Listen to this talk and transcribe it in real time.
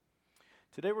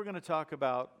Today we're going to talk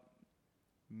about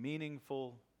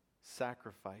meaningful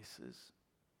sacrifices.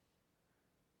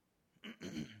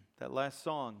 That last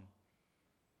song,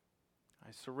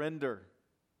 I surrender.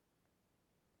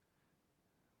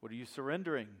 What are you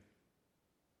surrendering?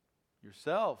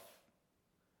 Yourself.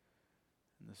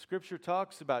 And the scripture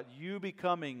talks about you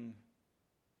becoming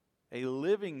a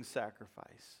living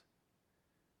sacrifice.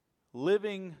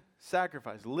 Living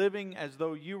sacrifice. Living as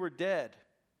though you were dead.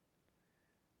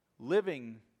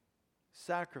 Living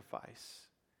sacrifice.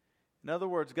 In other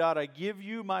words, God, I give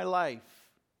you my life.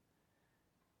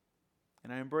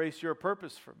 And I embrace your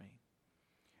purpose for me.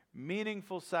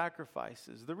 Meaningful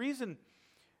sacrifices. The reason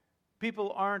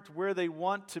people aren't where they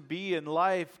want to be in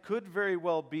life could very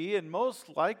well be, and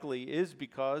most likely is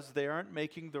because they aren't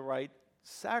making the right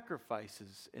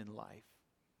sacrifices in life.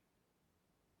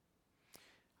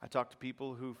 I talk to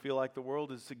people who feel like the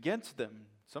world is against them.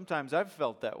 Sometimes I've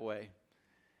felt that way.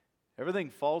 Everything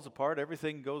falls apart,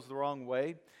 everything goes the wrong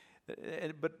way.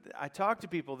 But I talk to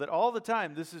people that all the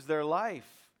time, this is their life.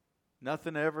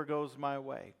 Nothing ever goes my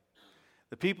way.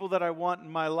 The people that I want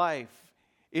in my life,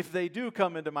 if they do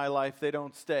come into my life, they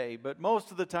don't stay. But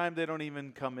most of the time, they don't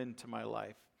even come into my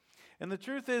life. And the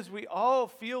truth is, we all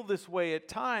feel this way at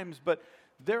times, but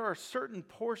there are certain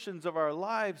portions of our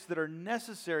lives that are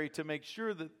necessary to make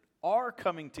sure that are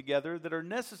coming together, that are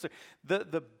necessary.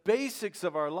 The basics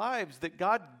of our lives that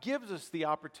God gives us the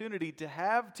opportunity to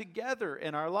have together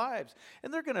in our lives.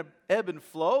 And they're going to ebb and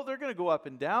flow. They're going to go up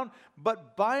and down.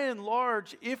 But by and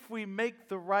large, if we make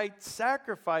the right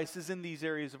sacrifices in these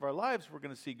areas of our lives, we're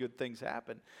going to see good things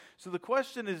happen. So the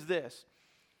question is this: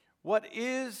 what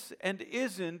is and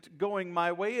isn't going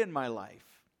my way in my life?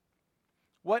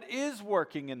 What is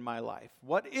working in my life?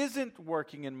 What isn't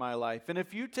working in my life? And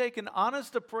if you take an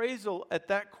honest appraisal at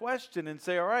that question and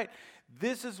say, all right,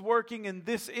 this is working and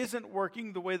this isn't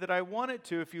working the way that I want it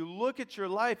to, if you look at your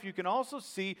life, you can also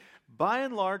see, by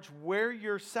and large, where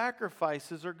your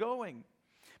sacrifices are going.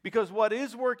 Because what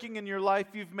is working in your life,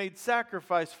 you've made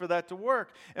sacrifice for that to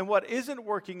work. And what isn't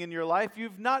working in your life,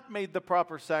 you've not made the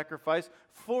proper sacrifice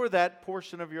for that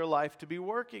portion of your life to be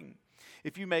working.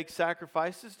 If you make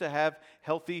sacrifices to have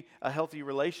a healthy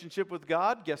relationship with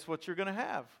God, guess what you're going to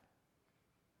have?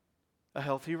 A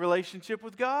healthy relationship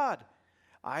with God.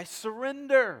 I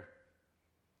surrender.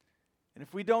 And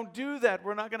if we don't do that,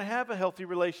 we're not going to have a healthy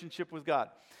relationship with God.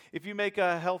 If you make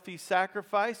a healthy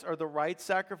sacrifice or the right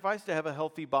sacrifice to have a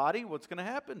healthy body, what's going to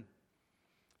happen?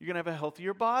 You're going to have a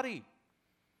healthier body.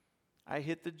 I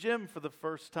hit the gym for the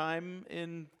first time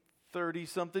in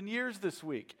 30-something years this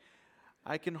week.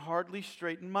 I can hardly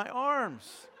straighten my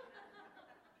arms.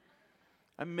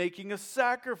 I'm making a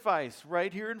sacrifice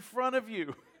right here in front of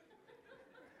you.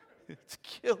 It's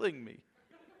killing me.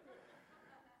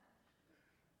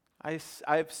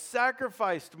 I've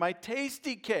sacrificed my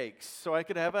tasty cakes so I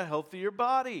could have a healthier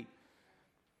body.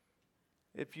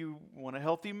 If you want a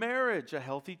healthy marriage, a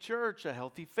healthy church, a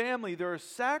healthy family, there are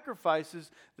sacrifices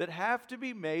that have to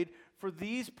be made for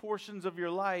these portions of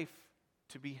your life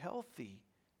to be healthy.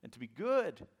 And to be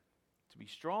good, to be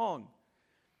strong.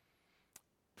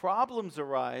 Problems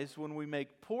arise when we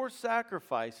make poor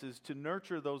sacrifices to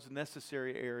nurture those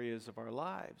necessary areas of our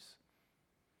lives.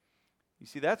 You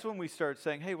see, that's when we start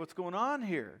saying, hey, what's going on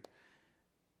here?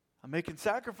 I'm making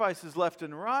sacrifices left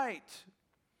and right.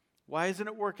 Why isn't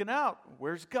it working out?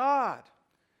 Where's God?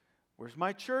 Where's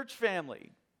my church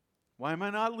family? Why am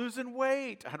I not losing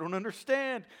weight? I don't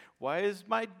understand. Why is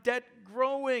my debt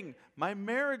growing? My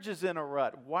marriage is in a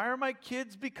rut. Why are my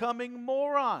kids becoming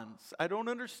morons? I don't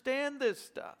understand this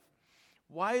stuff.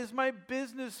 Why is my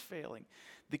business failing?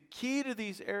 The key to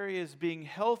these areas being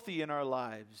healthy in our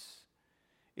lives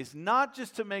is not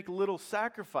just to make little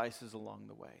sacrifices along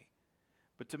the way,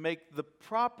 but to make the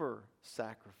proper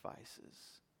sacrifices,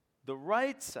 the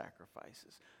right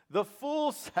sacrifices, the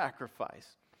full sacrifice.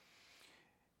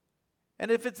 And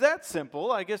if it's that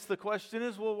simple, I guess the question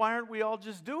is, well, why aren't we all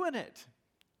just doing it?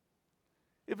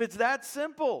 If it's that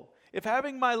simple, if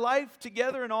having my life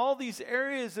together in all these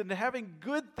areas and having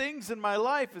good things in my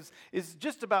life is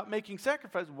just about making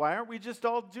sacrifice, why aren't we just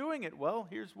all doing it? Well,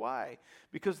 here's why.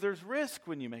 Because there's risk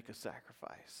when you make a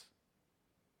sacrifice.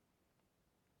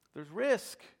 There's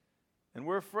risk, and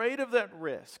we're afraid of that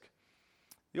risk.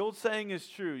 The old saying is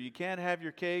true, you can't have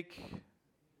your cake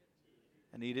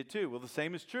and eat it too. Well, the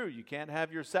same is true. You can't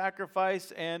have your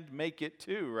sacrifice and make it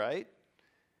too, right?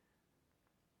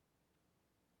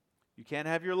 You can't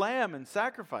have your lamb and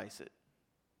sacrifice it.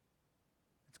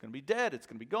 It's going to be dead. It's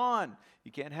going to be gone.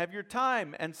 You can't have your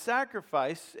time and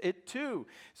sacrifice it too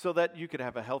so that you could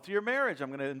have a healthier marriage. I'm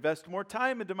going to invest more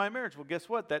time into my marriage. Well, guess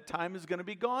what? That time is going to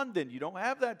be gone then. You don't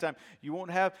have that time. You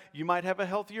might have a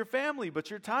healthier family, but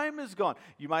your time is gone.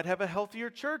 You might have a healthier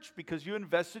church because you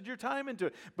invested your time into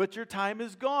it, but your time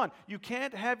is gone. You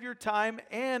can't have your time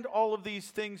and all of these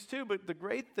things too. But the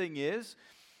great thing is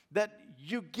that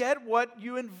you get what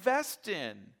you invest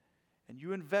in. And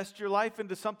you invest your life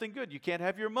into something good. You can't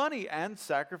have your money and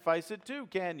sacrifice it too,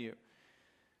 can you?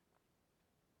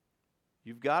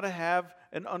 You've got to have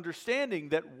an understanding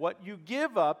that what you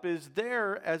give up is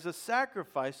there as a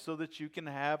sacrifice so that you can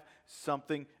have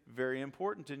something very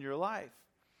important in your life.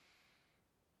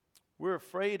 We're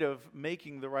afraid of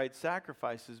making the right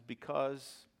sacrifices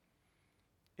because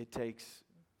it takes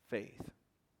faith.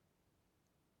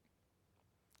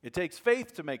 It takes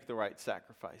faith to make the right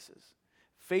sacrifices.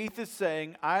 Faith is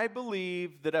saying, I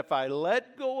believe that if I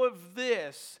let go of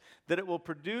this, that it will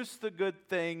produce the good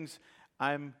things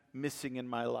I'm missing in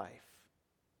my life.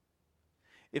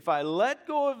 If I let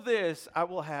go of this, I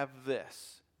will have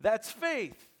this. That's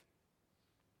faith.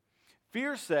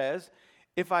 Fear says,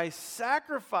 if I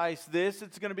sacrifice this,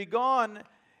 it's going to be gone,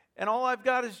 and all I've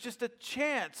got is just a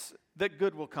chance that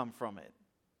good will come from it.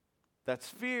 That's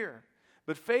fear.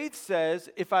 But faith says,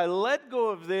 if I let go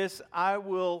of this, I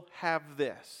will have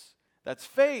this. That's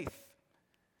faith.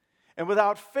 And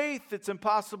without faith, it's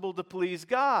impossible to please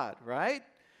God, right?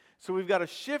 So we've got to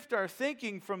shift our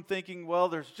thinking from thinking, well,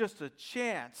 there's just a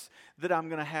chance that I'm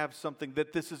going to have something,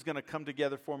 that this is going to come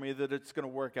together for me, that it's going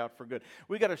to work out for good.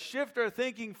 We've got to shift our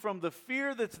thinking from the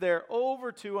fear that's there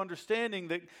over to understanding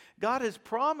that God has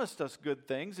promised us good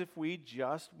things if we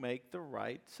just make the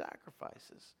right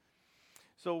sacrifices.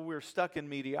 So we're stuck in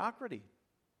mediocrity.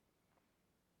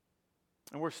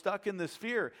 And we're stuck in this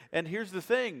fear. And here's the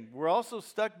thing, we're also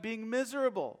stuck being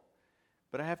miserable.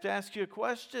 But I have to ask you a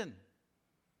question.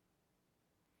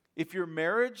 If your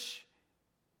marriage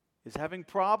is having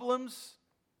problems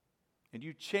and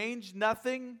you change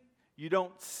nothing, you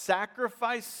don't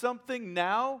sacrifice something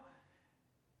now,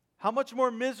 how much more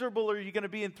miserable are you going to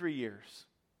be in 3 years?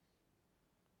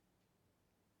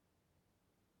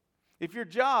 If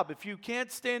you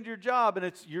can't stand your job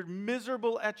and you're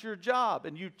miserable at your job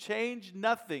and you change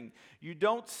nothing, you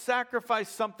don't sacrifice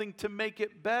something to make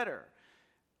it better,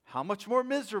 how much more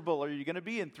miserable are you going to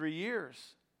be in 3 years?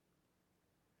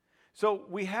 So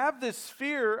we have this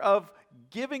fear of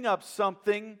giving up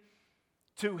something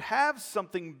to have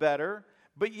something better,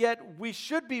 but yet we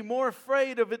should be more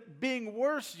afraid of it being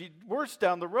worse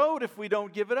down the road if we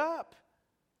don't give it up.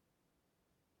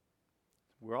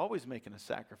 We're always making a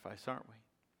sacrifice, aren't we?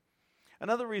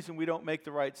 Another reason we don't make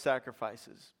the right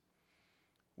sacrifices.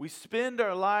 We spend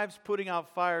our lives putting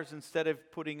out fires instead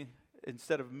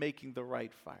of making the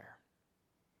right fire.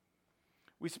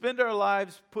 We spend our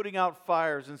lives putting out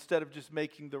fires instead of just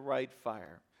making the right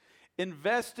fire.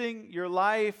 Investing your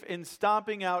life in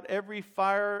stomping out every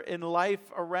fire in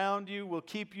life around you will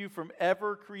keep you from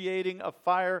ever creating a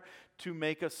fire to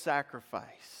make a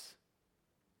sacrifice.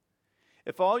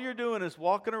 If all you're doing is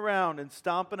walking around and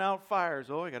stomping out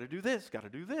fires, oh, I got to do this, got to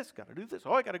do this, got to do this,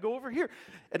 oh, I got to go over here.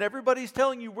 And everybody's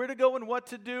telling you where to go and what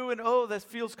to do, and oh, this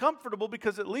feels comfortable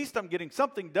because at least I'm getting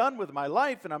something done with my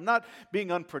life and I'm not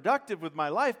being unproductive with my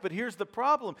life. But here's the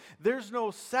problem. There's no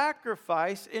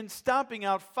sacrifice in stomping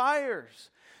out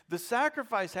fires. The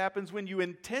sacrifice happens when you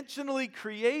intentionally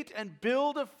create and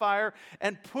build a fire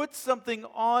and put something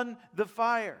on the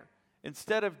fire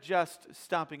instead of just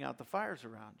stomping out the fires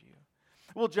around you.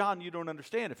 Well, John, you don't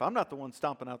understand. If I'm not the one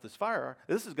stomping out this fire,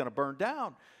 this is going to burn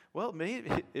down. Well,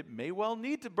 it may well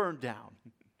need to burn down.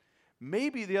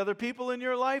 Maybe the other people in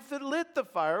your life that lit the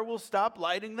fire will stop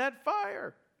lighting that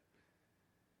fire.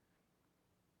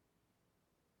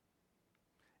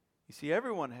 You see,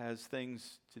 everyone has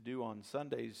things to do on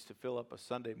Sundays to fill up a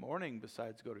Sunday morning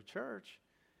besides go to church.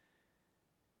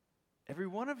 Every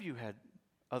one of you had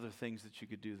other things that you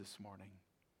could do this morning.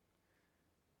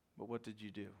 But what did you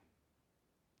do?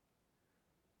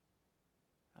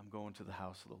 I'm going to the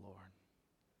house of the Lord.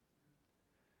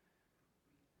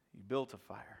 You built a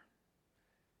fire.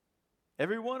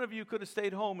 Every one of you could have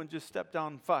stayed home and just stepped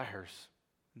on fires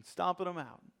and stomping them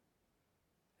out.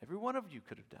 Every one of you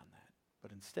could have done that.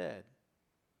 But instead,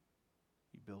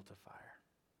 you built a fire.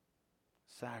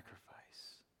 Sacrifice.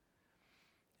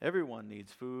 Everyone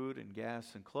needs food and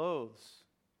gas and clothes.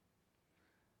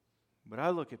 But I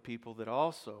look at people that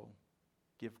also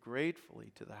give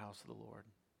gratefully to the house of the Lord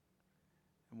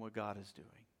and what God is doing.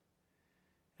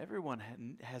 Everyone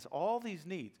has all these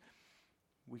needs.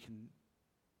 We can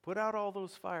put out all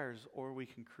those fires, or we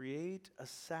can create a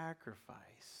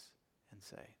sacrifice and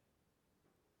say.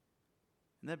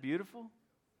 Isn't that beautiful?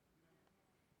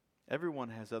 Everyone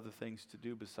has other things to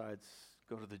do besides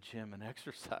go to the gym and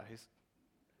exercise.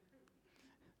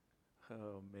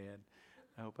 Oh, man.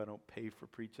 I hope I don't pay for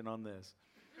preaching on this.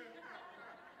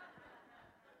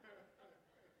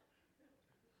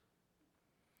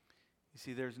 You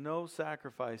see, there's no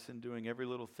sacrifice in doing every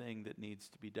little thing that needs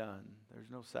to be done. There's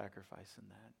no sacrifice in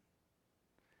that.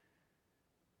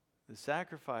 The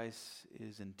sacrifice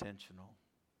is intentional.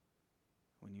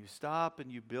 When you stop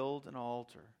and you build an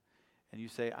altar and you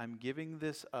say, I'm giving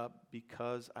this up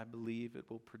because I believe it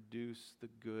will produce the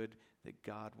good that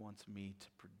God wants me to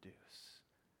produce.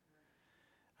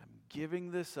 I'm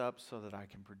giving this up so that I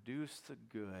can produce the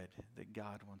good that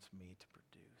God wants me to produce.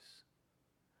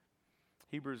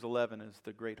 Hebrews 11 is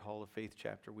the great Hall of Faith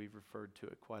chapter. We've referred to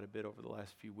it quite a bit over the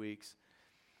last few weeks.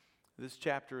 This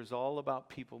chapter is all about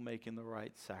people making the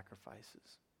right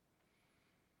sacrifices.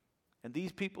 And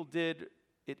these people did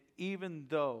it even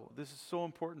though, this is so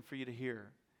important for you to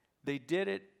hear, they did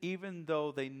it even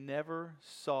though they never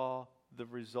saw the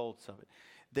results of it.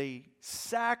 They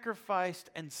sacrificed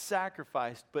and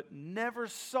sacrificed, but never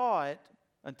saw it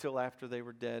until after they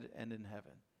were dead and in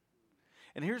heaven.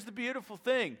 And here's the beautiful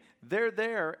thing. They're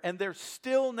there, and they're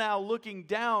still now looking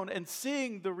down and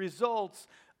seeing the results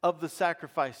of the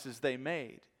sacrifices they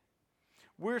made.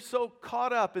 We're so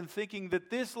caught up in thinking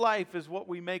that this life is what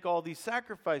we make all these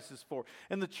sacrifices for.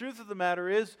 And the truth of the matter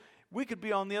is, we could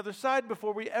be on the other side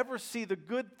before we ever see the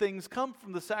good things come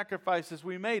from the sacrifices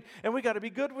we made. And we got to be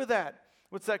good with that.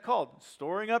 What's that called?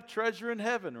 Storing up treasure in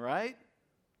heaven, right?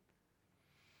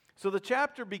 So the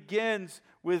chapter begins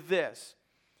with this.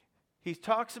 He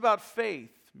talks about faith.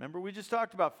 Remember, we just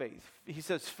talked about faith. He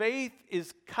says faith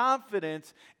is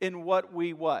confidence in what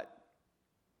we what?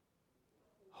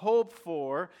 Hope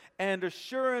for, and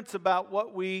assurance about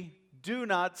what we do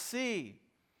not see.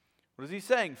 What is he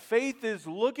saying? Faith is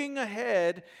looking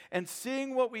ahead and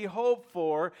seeing what we hope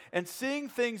for and seeing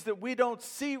things that we don't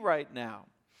see right now.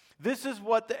 This is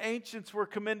what the ancients were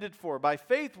commended for. By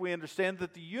faith, we understand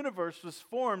that the universe was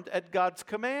formed at God's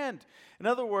command. In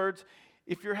other words,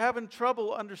 if you're having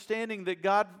trouble understanding that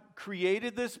God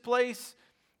created this place,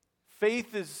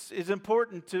 faith is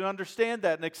important to understand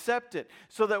that and accept it,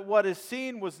 so that what is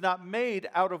seen was not made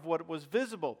out of what was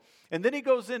visible. And then he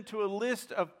goes into a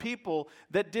list of people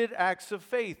that did acts of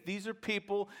faith. These are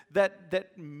people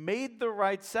that made the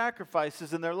right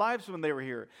sacrifices in their lives when they were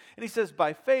here. And he says,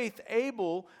 by faith,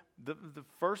 Abel, the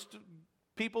first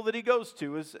people that he goes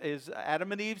to is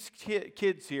Adam and Eve's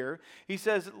kids here. He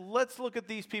says, let's look at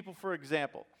these people for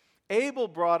example. Abel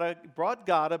brought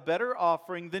God a better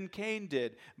offering than Cain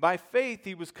did. By faith,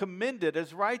 he was commended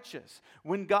as righteous.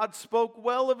 When God spoke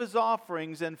well of his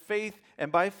offerings and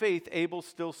by faith, Abel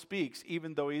still speaks,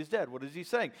 even though he is dead. What is he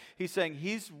saying? He's saying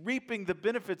he's reaping the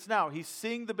benefits now. He's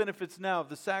seeing the benefits now of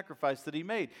the sacrifice that he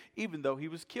made, even though he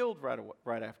was killed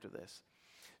right after this.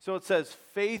 So it says,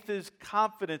 faith is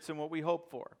confidence in what we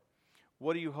hope for.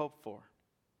 What do you hope for?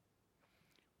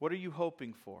 What are you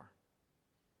hoping for?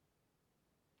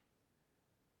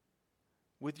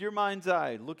 With your mind's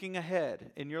eye, looking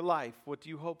ahead in your life, what do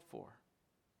you hope for?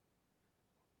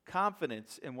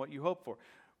 Confidence in what you hope for.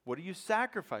 What are you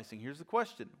sacrificing? Here's the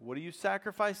question. What are you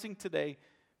sacrificing today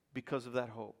because of that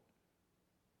hope?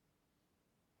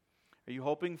 Are you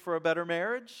hoping for a better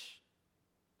marriage?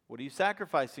 What are you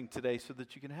sacrificing today so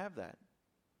that you can have that?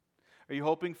 Are you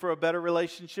hoping for a better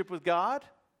relationship with God?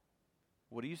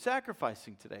 What are you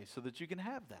sacrificing today so that you can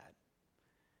have that?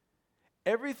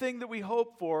 Everything that we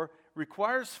hope for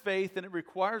requires faith, and it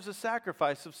requires a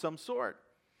sacrifice of some sort.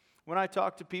 When I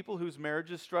talk to people whose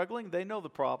marriage is struggling, they know the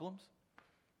problems.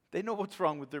 They know what's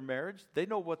wrong with their marriage. They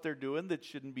know what they're doing that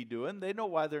shouldn't be doing. They know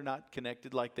why they're not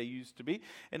connected like they used to be.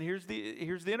 And here's the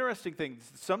interesting thing.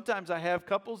 Sometimes I have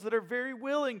couples that are very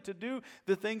willing to do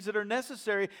the things that are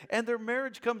necessary, and their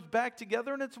marriage comes back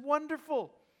together, and it's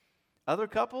wonderful. Other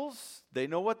couples, they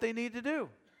know what they need to do,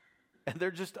 and they're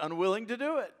just unwilling to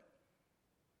do it.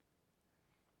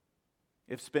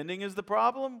 If spending is the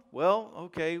problem, well,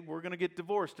 okay, we're going to get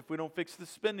divorced if we don't fix the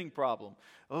spending problem.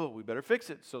 Oh, we better fix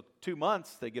it. So 2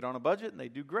 months, they get on a budget and they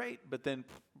do great, but then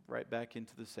right back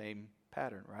into the same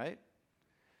pattern, right?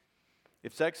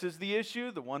 If sex is the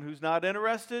issue, the one who's not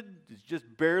interested is just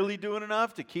barely doing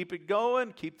enough to keep it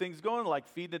going, keep things going, like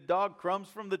feeding a dog crumbs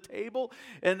from the table.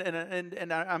 And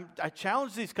I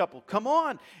challenge these couples, come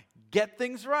on, get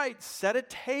things right. Set a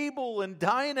table and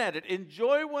dine at it.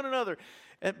 Enjoy one another.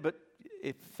 But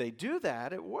if they do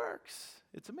that, it works.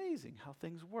 It's amazing how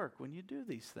things work when you do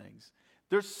these things.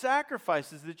 There's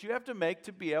sacrifices that you have to make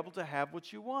to be able to have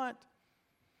what you want.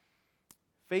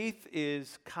 Faith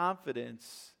is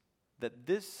confidence that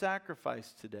this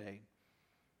sacrifice today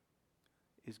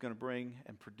is going to bring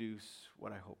and produce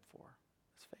what I hope for.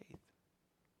 It's faith.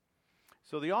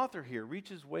 So the author here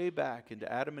reaches way back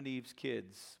into Adam and Eve's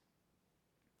kids,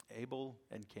 Abel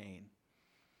and Cain.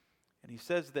 And he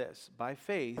says this, by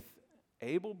faith,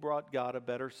 Abel brought God a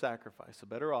better sacrifice, a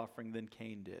better offering than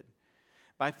Cain did.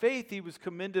 By faith, he was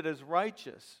commended as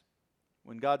righteous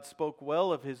when God spoke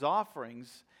well of his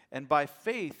offerings. And by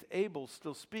faith, Abel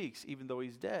still speaks, even though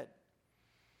he's dead.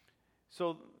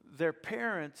 So their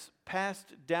parents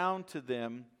passed down to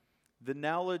them the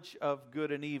knowledge of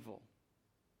good and evil.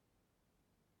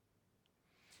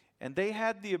 And they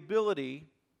had the ability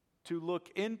to look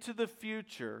into the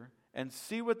future and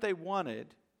see what they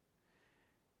wanted.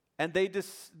 And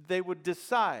they would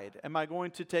decide, am I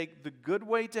going to take the good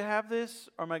way to have this,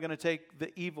 or am I going to take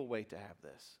the evil way to have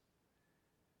this?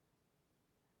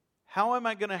 How am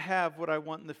I going to have what I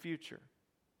want in the future?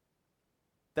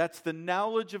 That's the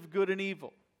knowledge of good and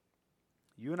evil.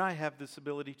 You and I have this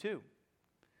ability too.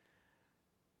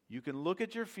 You can look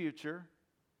at your future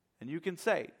and you can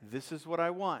say, this is what I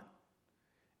want.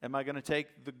 Am I going to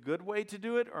take the good way to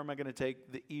do it, or am I going to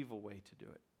take the evil way to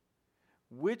do it?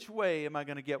 Which way am I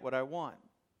going to get what I want?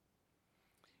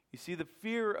 You see, the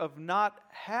fear of not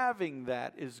having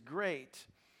that is great.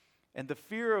 And the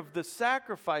fear of the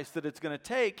sacrifice that it's going to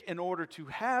take in order to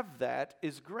have that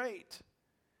is great.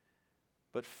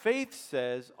 But faith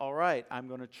says, all right, I'm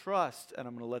going to trust and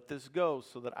I'm going to let this go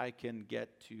so that I can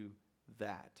get to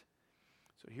that.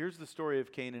 So here's the story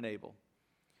of Cain and Abel.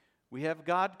 We have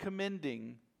God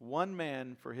commending one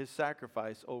man for his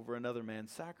sacrifice over another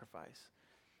man's sacrifice.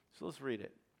 So let's read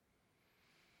it.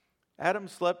 Adam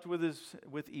slept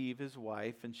with Eve, his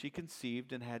wife, and she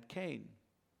conceived and had Cain.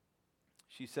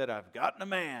 She said, I've gotten a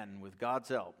man with God's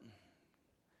help.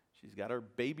 She's got her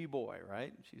baby boy,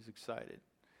 right? She's excited.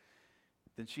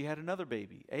 Then she had another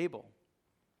baby, Abel.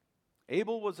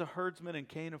 Abel was a herdsman and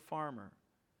Cain a farmer.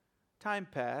 Time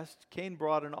passed. Cain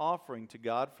brought an offering to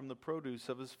God from the produce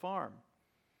of his farm.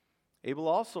 Abel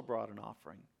also brought an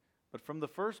offering, but from the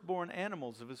firstborn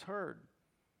animals of his herd,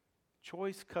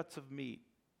 choice cuts of meat.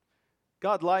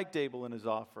 God liked Abel and his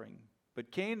offering,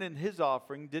 but Cain and his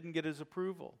offering didn't get his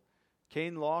approval.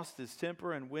 Cain lost his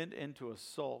temper and went into a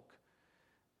sulk.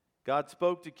 God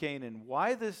spoke to Cain,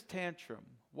 why this tantrum?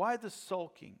 Why the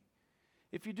sulking?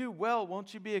 If you do well,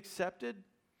 won't you be accepted?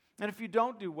 And if you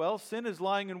don't do well, sin is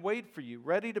lying in wait for you,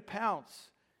 ready to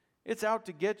pounce. It's out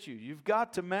to get you. You've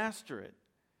got to master it.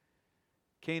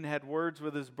 Cain had words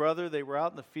with his brother. They were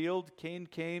out in the field. Cain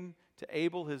came to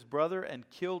Abel, his brother, and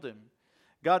killed him.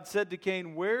 God said to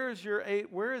Cain, where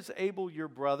is Abel, your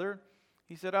brother?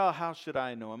 He said, oh, how should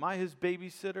I know? Am I his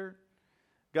babysitter?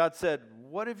 God said,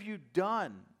 what have you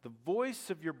done? The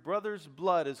voice of your brother's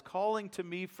blood is calling to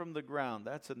me from the ground.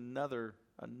 That's another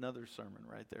sermon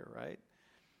right there, right?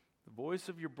 The voice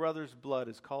of your brother's blood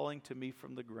is calling to me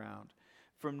from the ground.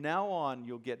 From now on,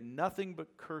 you'll get nothing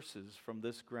but curses from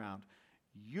this ground.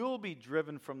 You'll be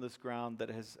driven from this ground that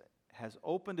has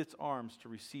opened its arms to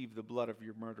receive the blood of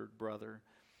your murdered brother.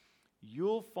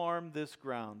 You'll farm this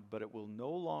ground, but it will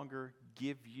no longer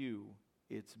give you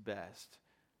its best.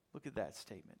 Look at that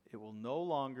statement. It will no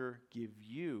longer give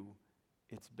you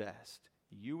its best.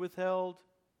 You withheld,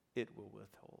 it will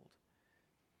withhold.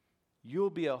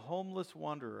 You'll be a homeless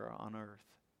wanderer on earth.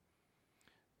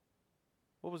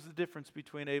 What was the difference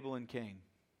between Abel and Cain?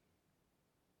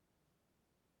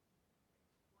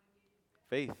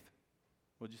 Faith.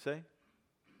 What'd you say?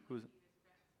 Who was it?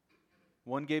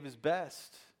 One gave his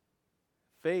best.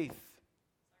 Faith.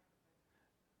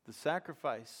 The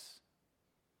sacrifice.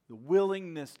 The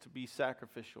willingness to be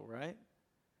sacrificial, right?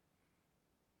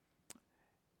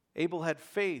 Abel had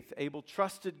faith. Abel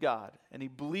trusted God, and he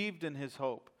believed in his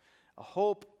hope. A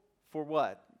hope for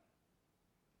what?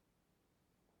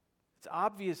 It's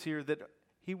obvious here that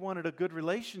he wanted a good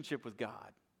relationship with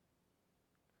God.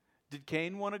 Did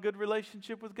Cain want a good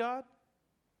relationship with God?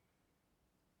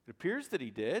 It appears that he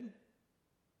did.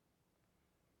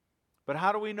 But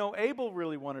how do we know Abel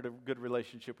really wanted a good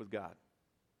relationship with God?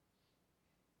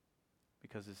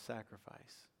 Because his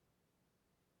sacrifice.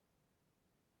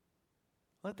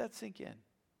 Let that sink in.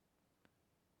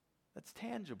 That's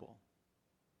tangible.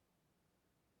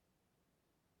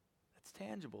 That's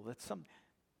tangible. That's something.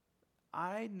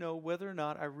 I know whether or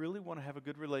not I really want to have a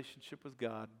good relationship with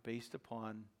God based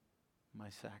upon my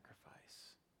sacrifice.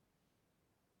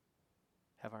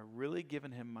 Have I really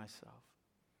given him myself?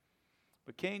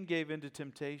 But Cain gave in to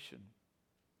temptation.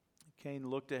 Cain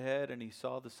looked ahead and he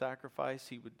saw the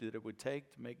sacrifice that it would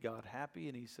take to make God happy,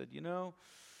 and he said,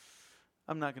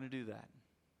 I'm not going to do that.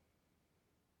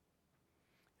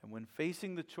 And when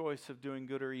facing the choice of doing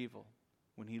good or evil,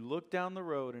 when he looked down the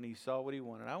road and he saw what he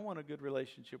wanted, I want a good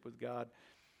relationship with God,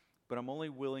 but I'm only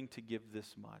willing to give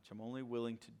this much. I'm only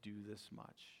willing to do this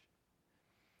much.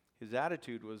 His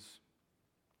attitude was,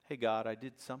 hey God, I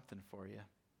did something for you.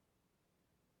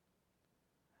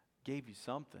 Gave you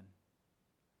something.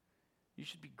 You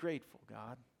should be grateful,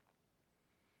 God.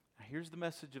 Now here's the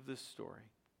message of this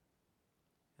story.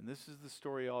 And this is the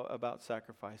story about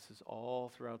sacrifices all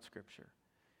throughout Scripture.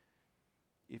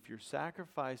 If your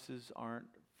sacrifices aren't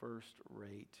first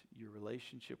rate, your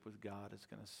relationship with God is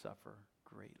going to suffer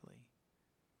greatly.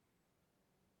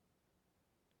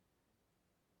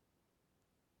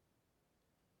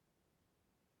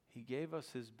 He gave us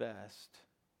His best.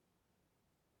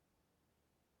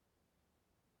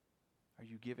 Are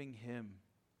you giving Him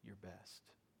your best?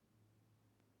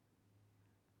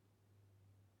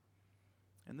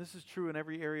 And this is true in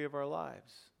every area of our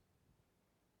lives.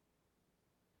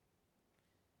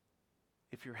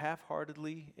 If you're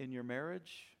half-heartedly in your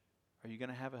marriage, are you going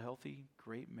to have a healthy,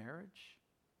 great marriage?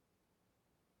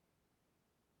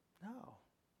 No.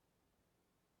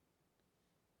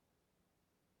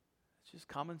 It's just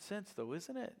common sense, though,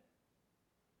 isn't it?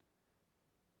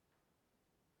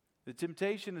 The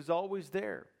temptation is always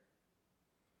there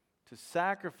to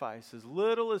sacrifice as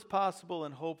little as possible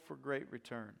and hope for great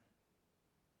return.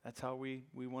 That's how we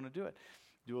want to do it.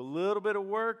 Do a little bit of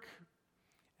work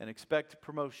and expect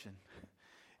promotion.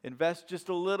 Invest just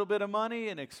a little bit of money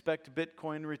and expect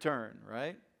Bitcoin return,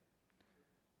 right?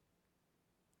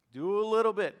 Do a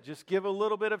little bit. Just give a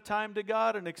little bit of time to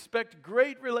God and expect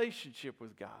great relationship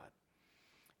with God.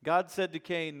 God said to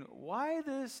Cain, why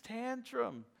this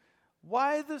tantrum?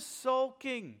 Why the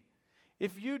sulking?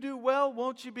 If you do well,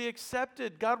 won't you be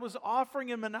accepted? God was offering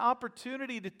him an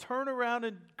opportunity to turn around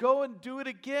and go and do it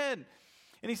again.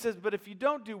 And he says, but if you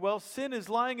don't do well, sin is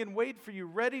lying in wait for you,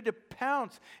 ready to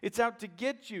pounce. It's out to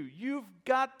get you. You've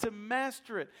got to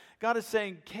master it. God is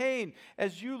saying, Cain,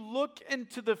 as you look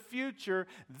into the future,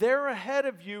 there ahead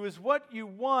of you is what you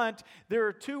want. There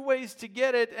are two ways to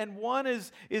get it, and one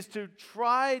is to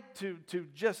try to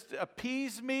just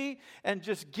appease me and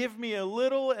just give me a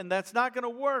little, and that's not going to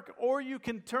work. Or you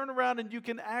can turn around and you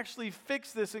can actually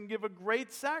fix this and give a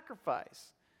great sacrifice.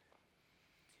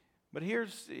 But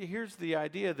here's the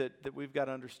idea that we've got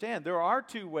to understand. There are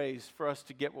two ways for us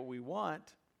to get what we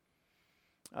want.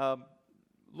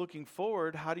 Looking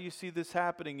forward, how do you see this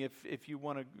happening if you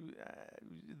want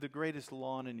the greatest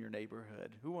lawn in your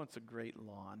neighborhood? Who wants a great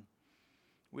lawn?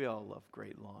 We all love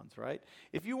great lawns, right?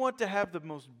 If you want to have the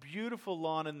most beautiful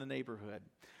lawn in the neighborhood,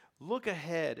 look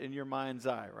ahead in your mind's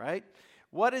eye, right?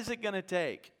 What is it going to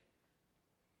take?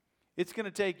 It's going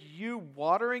to take you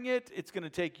watering it. It's going to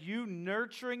take you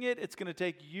nurturing it. It's going to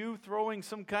take you throwing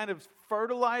some kind of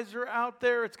fertilizer out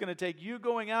there. It's going to take you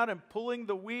going out and pulling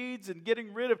the weeds and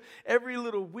getting rid of every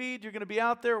little weed. You're going to be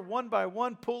out there one by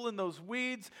one pulling those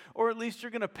weeds, or at least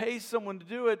you're going to pay someone to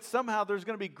do it. Somehow there's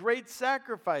going to be great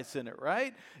sacrifice in it,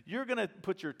 right? You're going to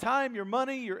put your time, your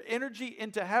money, your energy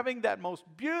into having that most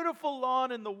beautiful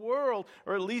lawn in the world,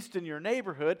 or at least in your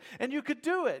neighborhood, and you could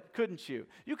do it, couldn't you?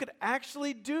 You could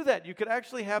actually do that. You could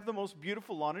actually have the most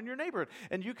beautiful lawn in your neighborhood,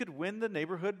 and you could win the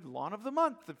neighborhood lawn of the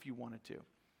month if you wanted to.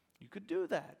 You could do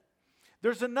that.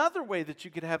 There's another way that you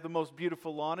could have the most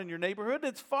beautiful lawn in your neighborhood.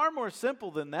 It's far more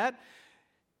simple than that.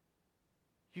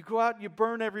 You go out and you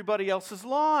burn everybody else's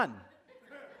lawn.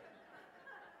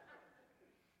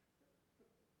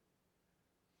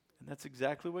 And that's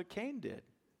exactly what Cain did.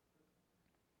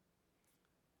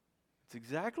 It's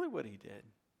exactly what he did.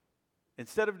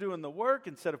 Instead of doing the work,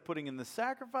 instead of putting in the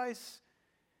sacrifice,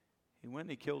 he went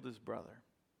and he killed his brother.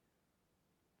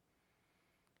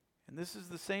 And this is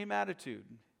the same attitude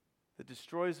that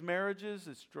destroys marriages,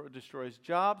 it destroys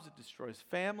jobs, it destroys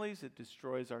families, it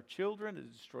destroys our children,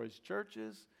 it destroys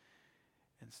churches.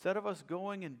 Instead of us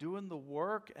going and doing the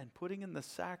work and putting in the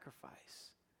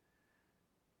sacrifice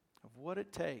of what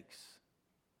it takes,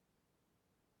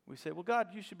 we say, well, God,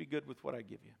 you should be good with what I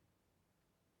give you.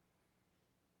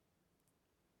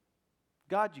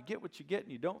 God, you get what you get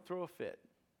and you don't throw a fit.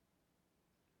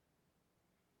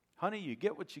 Honey, you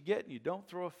get what you get and you don't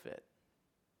throw a fit.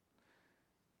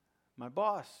 My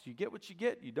boss, you get what you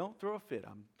get and you don't throw a fit.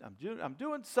 I'm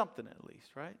doing something at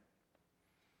least, right?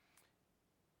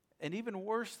 And even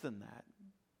worse than that,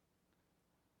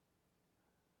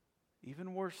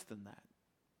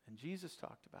 and Jesus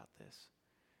talked about this.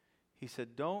 He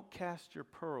said, don't cast your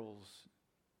pearls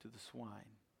to the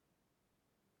swine.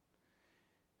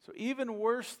 So even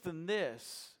worse than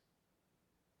this,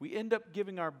 we end up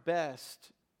giving our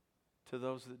best to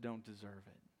those that don't deserve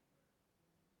it.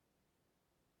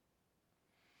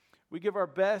 We give our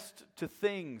best to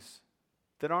things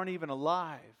that aren't even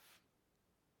alive.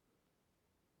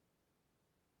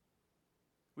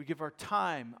 We give our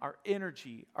time, our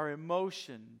energy, our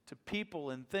emotion to people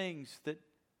and things that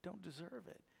don't deserve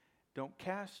it. Don't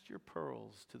cast your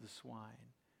pearls to the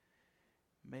swine.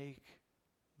 Make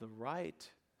the right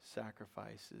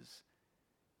sacrifices,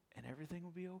 and everything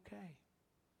will be okay.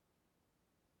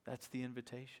 That's the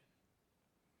invitation.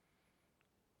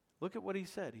 Look at what he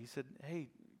said. He said, hey,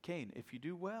 Cain, if you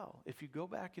do well, if you go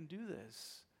back and do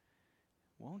this,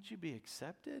 won't you be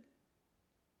accepted?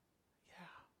 Yeah.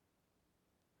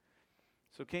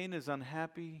 So Cain is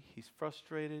unhappy. He's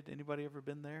frustrated. Anybody ever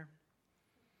been there?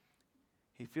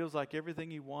 He feels like everything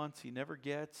he wants he never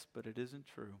gets, but it isn't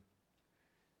true.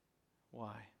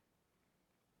 Why?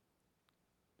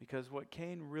 Because what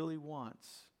Cain really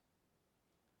wants,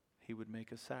 he would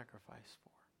make a sacrifice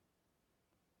for.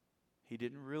 He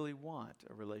didn't really want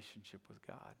a relationship with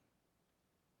God.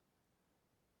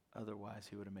 Otherwise,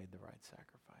 he would have made the right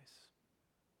sacrifice.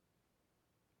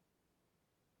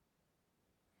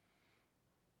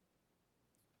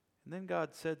 And then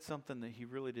God said something that he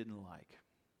really didn't like.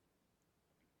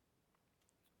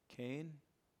 Cain,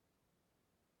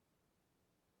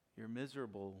 you're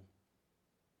miserable,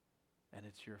 and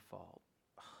it's your fault.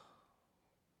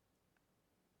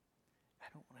 I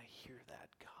don't want to hear that,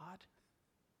 God.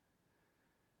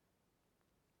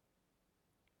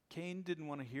 Cain didn't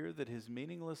want to hear that his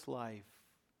meaningless life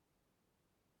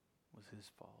was his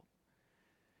fault.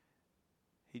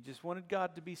 He just wanted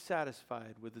God to be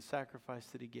satisfied with the sacrifice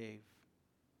that he gave.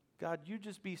 God, you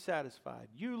just be satisfied.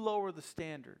 You lower the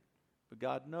standard. But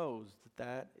God knows that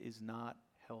that is not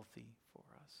healthy for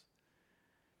us.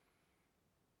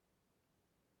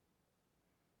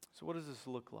 So what does this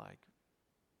look like?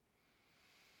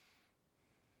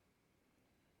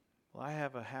 Well, I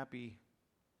have a happy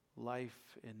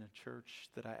life in a church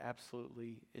that I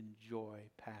absolutely enjoy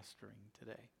pastoring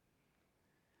today.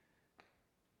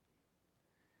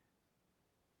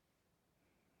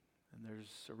 And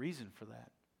there's a reason for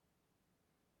that.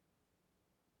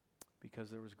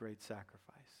 Because there was great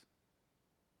sacrifice.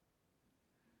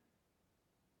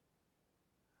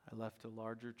 I left a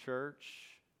larger church,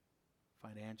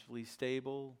 financially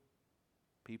stable,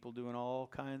 people doing all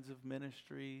kinds of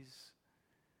ministries.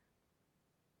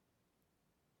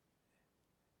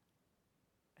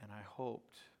 And I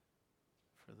hoped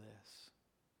for this.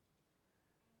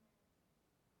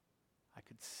 I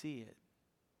could see it.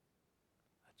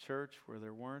 A church where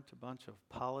there weren't a bunch of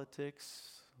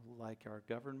politics like our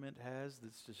government has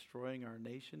that's destroying our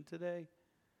nation today,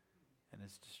 and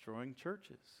it's destroying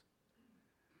churches.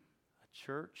 A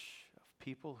church of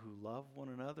people who love one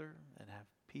another and have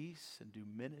peace and do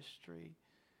ministry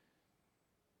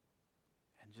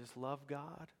and just love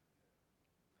God.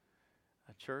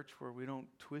 A church where we don't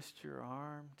twist your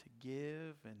arm to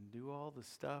give and do all the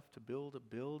stuff to build a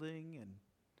building. And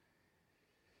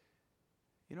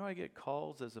you know, I get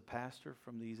calls as a pastor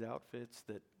from these outfits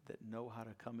that know how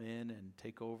to come in and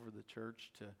take over the church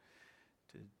to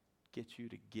get you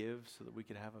to give so that we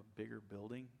could have a bigger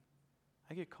building.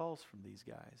 I get calls from these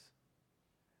guys.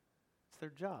 It's their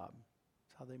job.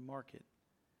 It's how they market.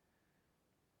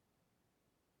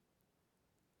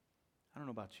 I don't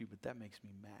know about you, but that makes me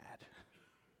mad.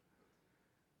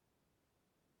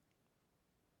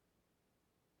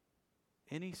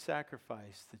 Any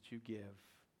sacrifice that you give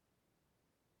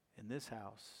in this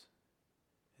house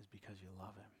is because you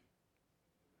love him.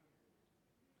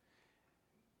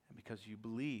 And because you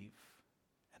believe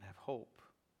and have hope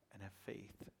and have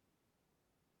faith.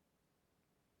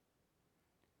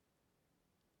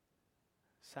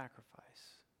 Sacrifice.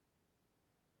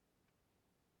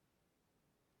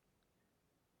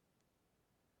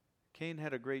 Cain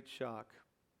had a great shock.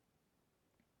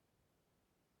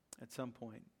 At some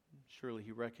point, surely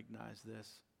he recognized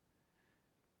this.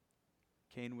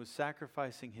 Cain was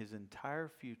sacrificing his entire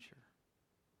future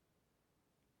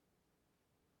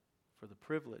for the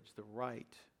privilege, the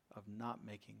right of not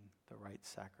making the right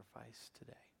sacrifice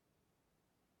today.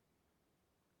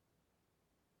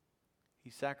 He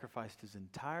sacrificed his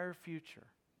entire future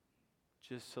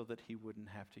just so that he wouldn't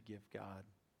have to give God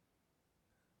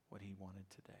what he wanted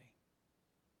today.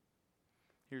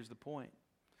 Here's the point.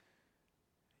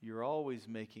 You're always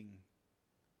making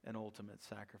an ultimate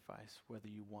sacrifice, whether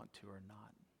you want to or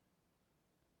not.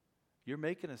 You're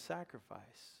making a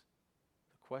sacrifice.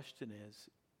 The question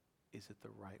is it the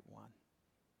right one?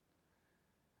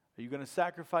 Are you going to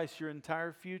sacrifice your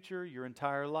entire future, your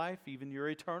entire life, even your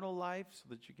eternal life, so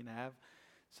that you can have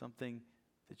something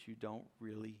that you don't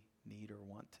really need or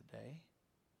want today?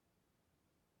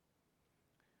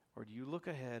 Or do you look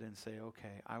ahead and say,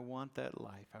 okay, I want that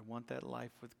life. I want that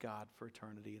life with God for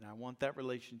eternity, and I want that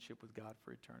relationship with God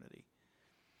for eternity.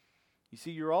 You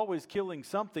see, you're always killing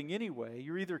something anyway.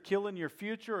 You're either killing your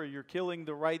future or you're killing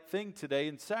the right thing today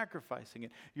and sacrificing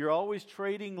it. You're always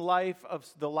trading the life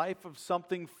of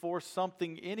something for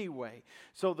something anyway.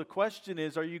 So the question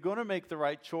is, are you going to make the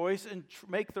right choice and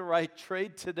make the right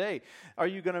trade today? Are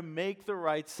you going to make the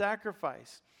right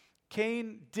sacrifice?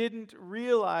 Cain didn't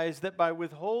realize that by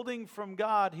withholding from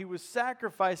God, he was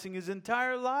sacrificing his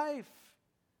entire life.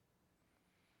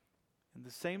 And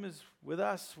the same is with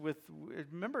us.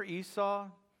 Remember Esau,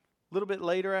 a little bit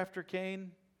later after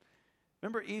Cain?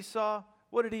 Remember Esau?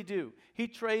 What did he do? He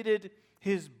traded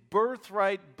his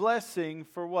birthright blessing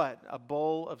for what? A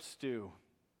bowl of stew.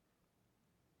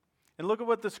 And look at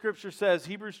what the scripture says,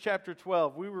 Hebrews chapter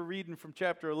 12. We were reading from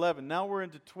chapter 11. Now we're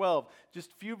into 12,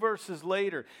 just a few verses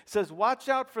later. It says, watch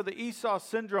out for the Esau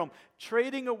syndrome,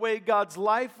 trading away God's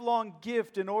lifelong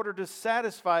gift in order to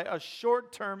satisfy a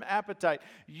short-term appetite.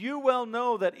 You well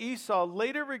know that Esau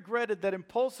later regretted that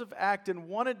impulsive act and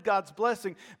wanted God's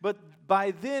blessing, but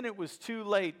by then it was too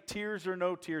late, tears or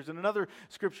no tears. And another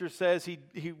scripture says he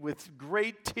with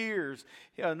great tears,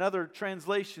 another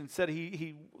translation said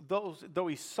though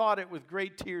he sought it with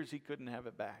great tears, he couldn't have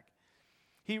it back.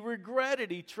 He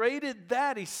regretted, he traded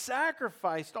that, he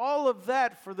sacrificed all of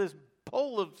that for this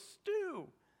bowl of stew.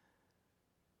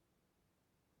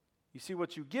 You see,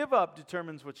 what you give up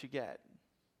determines what you get.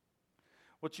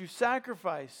 What you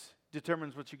sacrifice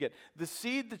determines what you get. The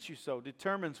seed that you sow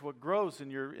determines what grows in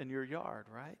your yard,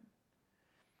 right?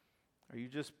 Are you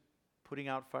just putting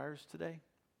out fires today?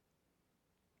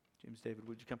 James David,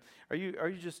 would you come? Are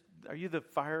you the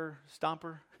fire stomper?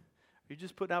 Are you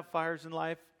just putting out fires in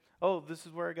life? Oh, this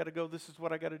is where I got to go. This is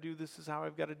what I got to do. This is how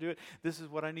I've got to do it. This is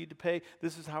what I need to pay.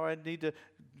 This is how I need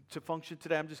to function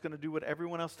today. I'm just going to do what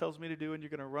everyone else tells me to do, and you're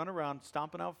going to run around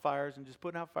stomping out fires and just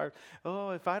putting out fires.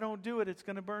 Oh, if I don't do it, it's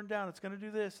going to burn down. It's going to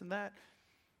do this and that.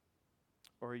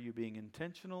 Or are you being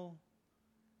intentional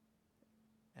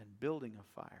and building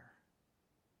a fire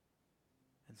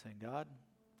and saying, God,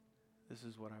 this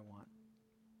is what I want.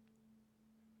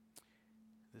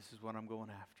 This is what I'm going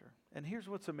after. And here's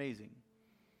what's amazing.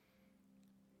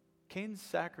 Cain's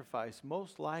sacrifice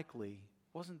most likely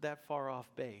wasn't that far off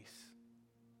base.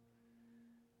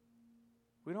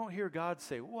 We don't hear God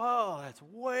say, whoa, that's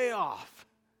way off.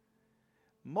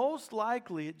 Most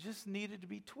likely it just needed to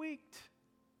be tweaked.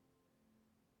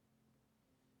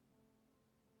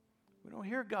 We don't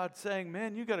hear God saying,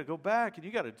 man, you got to go back and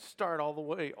you got to start all the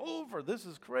way over. This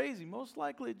is crazy. Most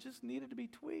likely it just needed to be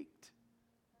tweaked.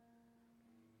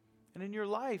 And in your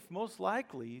life, most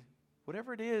likely,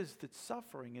 whatever it is that's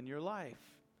suffering in your life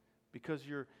because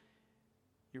you're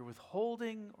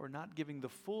withholding or not giving the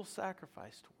full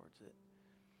sacrifice towards it,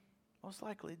 most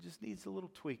likely it just needs a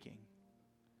little tweaking.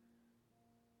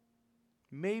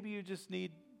 Maybe you just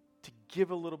need to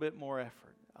give a little bit more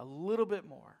effort, a little bit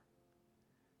more.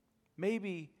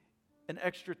 Maybe an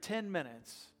extra 10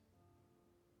 minutes.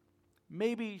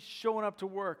 Maybe showing up to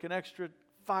work an extra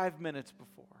 5 minutes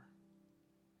before.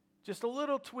 Just a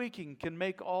little tweaking can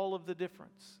make all of the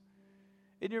difference.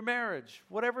 In your marriage,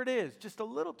 whatever it is, just a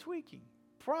little tweaking.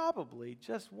 Probably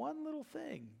just one little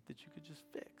thing that you could just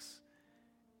fix,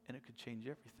 and it could change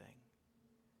everything.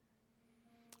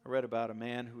 I read about a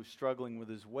man who was struggling with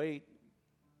his weight.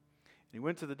 And he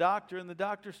went to the doctor, and the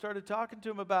doctor started talking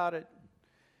to him about it.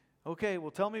 Okay, well,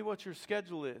 tell me what your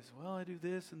schedule is. Well, I do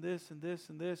this and this and this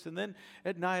and this. And then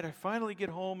at night, I finally get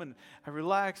home and I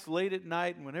relax late at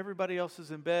night. And when everybody else is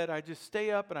in bed, I just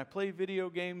stay up and I play video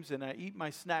games and I eat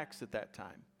my snacks at that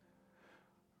time.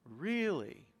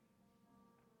 Really?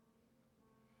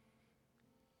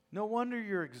 No wonder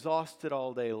you're exhausted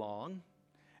all day long.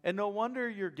 And no wonder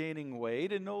you're gaining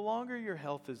weight. And no longer your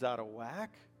health is out of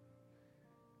whack.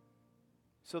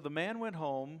 So the man went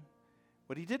home.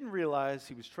 But he didn't realize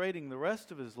he was trading the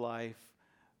rest of his life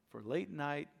for late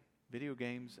night video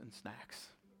games and snacks.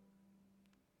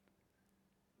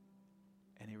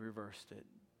 And he reversed it.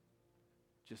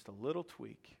 Just a little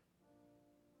tweak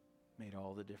made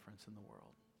all the difference in the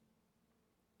world.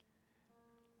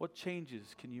 What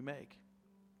changes can you make?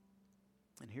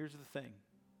 And here's the thing.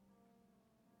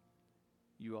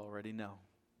 You already know.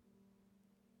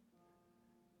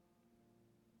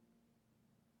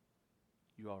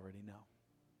 You already know.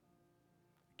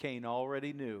 Cain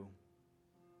already knew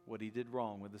what he did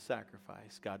wrong with the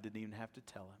sacrifice. God didn't even have to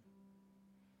tell him.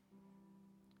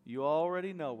 You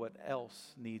already know what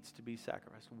else needs to be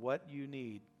sacrificed, what you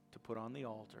need to put on the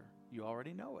altar. You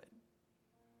already know it.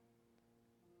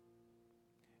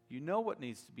 You know what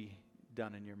needs to be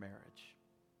done in your marriage.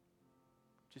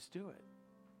 Just do it.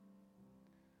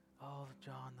 Oh,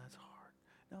 John, that's hard.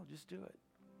 No, just do it.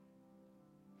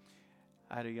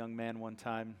 I had a young man one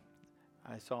time.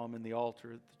 I saw him in the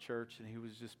altar at the church, and he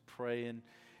was just praying.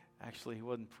 Actually, he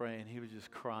wasn't praying. He was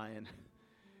just crying.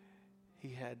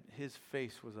 His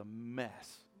face was a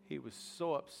mess. He was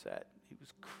so upset. He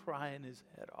was crying his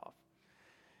head off.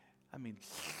 I mean,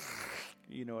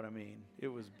 you know what I mean. It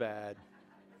was bad.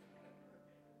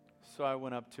 So I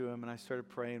went up to him, and I started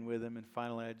praying with him, and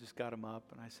finally I just got him up,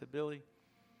 and I said, Billy,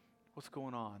 what's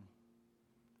going on?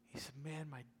 He said, man,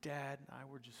 my dad and I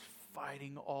were just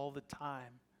fighting all the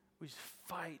time. We just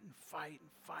fight and fight and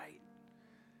fight.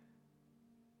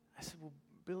 I said, well,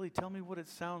 Billy, tell me what it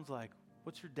sounds like.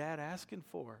 What's your dad asking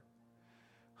for?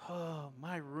 Oh,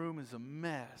 my room is a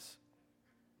mess.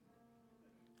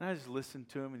 And I just listened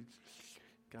to him and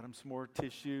got him some more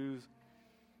tissues.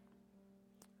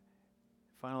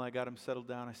 Finally, I got him settled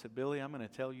down. I said, Billy, I'm going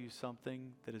to tell you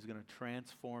something that is going to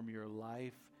transform your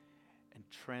life and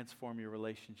transform your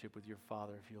relationship with your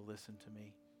father if you'll listen to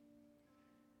me.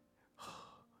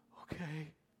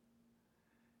 Okay.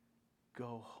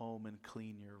 Go home and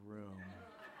clean your room.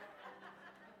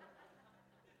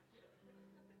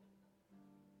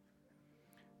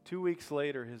 Two weeks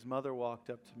later, his mother walked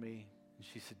up to me and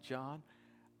she said, John,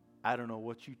 I don't know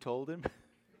what you told him,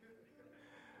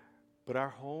 but our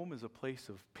home is a place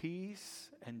of peace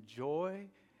and joy.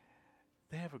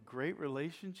 They have a great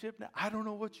relationship. Now, I don't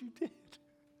know what you did.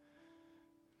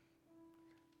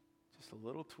 Just a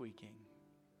little tweaking.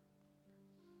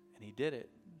 And he did it.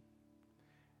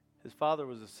 His father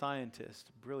was a scientist,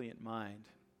 a brilliant mind.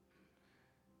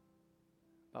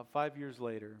 About 5 years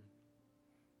later,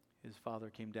 his father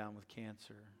came down with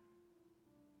cancer.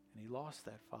 And he lost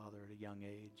that father at a young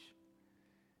age.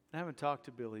 And I haven't talked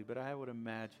to Billy, but I would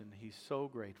imagine he's so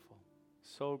grateful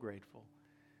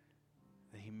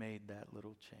that he made that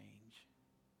little change.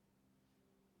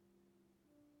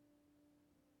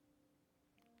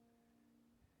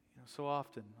 You know, so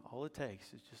often, all it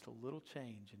takes is just a little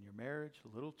change in your marriage,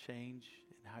 a little change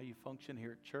in how you function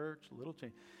here at church, a little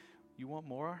change. You want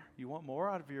more? You want more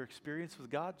out of your experience with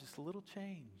God? Just a little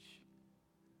change.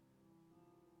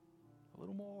 A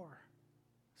little more.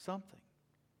 Something.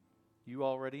 You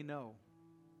already know.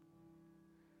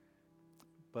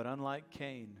 But unlike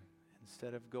Cain,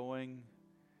 instead of going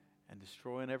and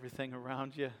destroying everything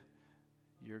around you,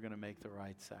 you're going to make the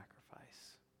right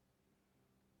sacrifice.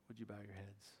 Would you bow your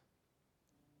heads?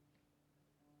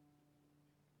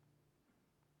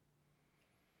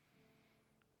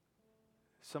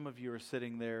 Some of you are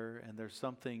sitting there and there's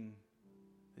something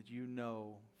that you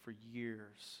know for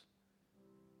years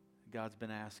God's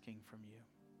been asking from you.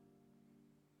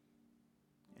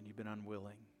 And you've been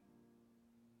unwilling.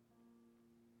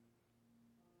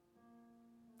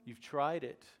 You've tried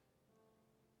it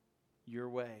your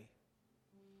way.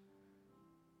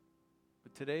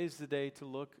 But today's the day to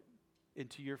look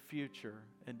into your future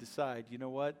and decide, you know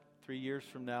what? 3 years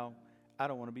from now, I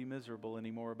don't want to be miserable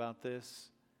anymore about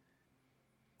this.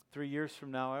 3 years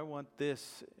from now, I want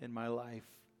this in my life.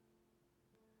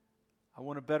 I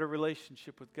want a better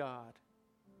relationship with God.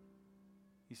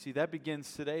 You see, that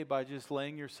begins today by just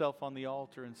laying yourself on the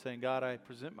altar and saying, God, I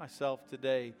present myself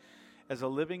today as a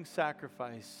living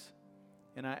sacrifice,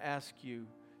 and I ask you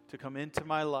to come into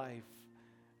my life.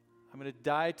 I'm going to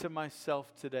die to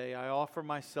myself today. I offer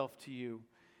myself to you,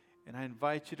 and I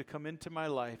invite you to come into my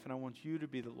life, and I want you to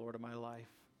be the Lord of my life.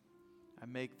 I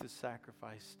make the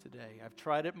sacrifice today. I've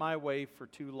tried it my way for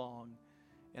too long,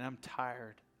 and I'm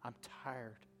tired. I'm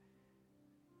tired.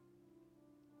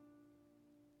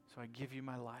 So I give you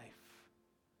my life.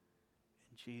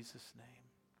 In Jesus' name.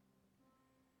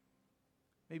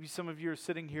 Maybe some of you are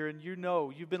sitting here and you know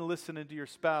you've been listening to your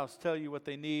spouse tell you what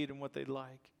they need and what they'd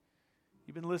like.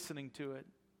 You've been listening to it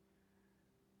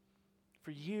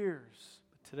for years.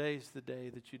 But today's the day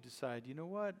that you decide, you know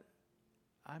what?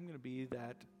 I'm going to be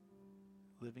that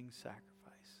living sacrifice.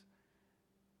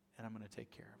 And I'm going to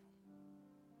take care of him.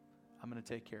 I'm going to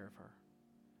take care of her.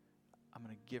 I'm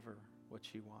going to give her what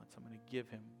she wants. I'm going to give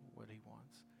him what he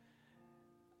wants.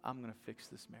 I'm going to fix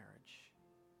this marriage.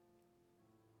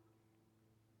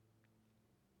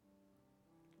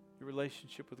 Your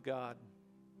relationship with God.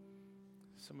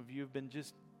 Some of you have been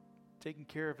just taking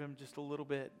care of him just a little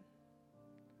bit.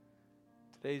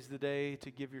 Today's the day to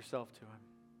give yourself to him.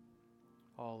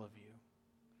 All of you.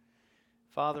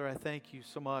 Father, I thank you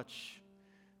so much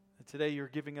that today you're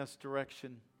giving us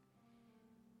direction.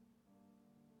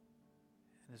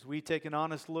 As we take an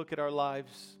honest look at our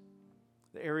lives,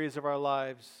 the areas of our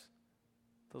lives,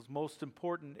 those most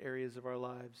important areas of our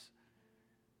lives,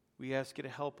 we ask you to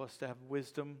help us to have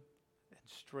wisdom and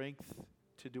strength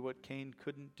to do what Cain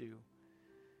couldn't do,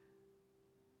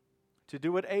 to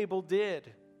do what Abel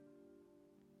did.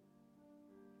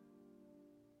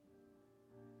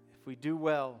 If we do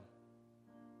well,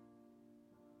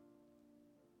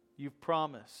 you've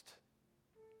promised,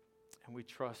 and we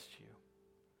trust you.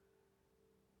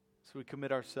 So we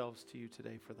commit ourselves to you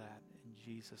today for that. In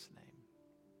Jesus' name.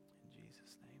 In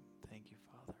Jesus' name. Thank you,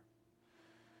 Father.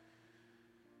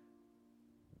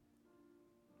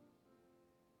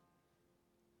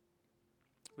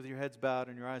 With your heads bowed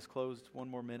and your eyes closed, one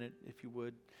more minute, if you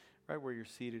would, right where you're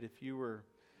seated. If you were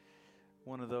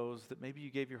one of those that maybe you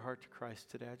gave your heart to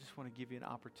Christ today, I just want to give you an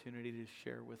opportunity to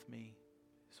share with me.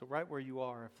 So right where you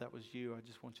are, if that was you, I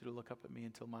just want you to look up at me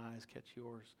until my eyes catch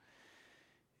yours.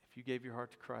 If you gave your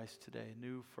heart to Christ today, a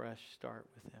new, fresh start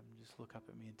with Him, just look up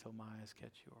at me until my eyes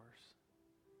catch yours.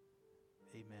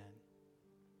 Amen.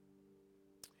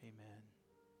 Amen.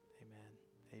 Amen.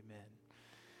 Amen.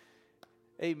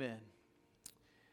 Amen.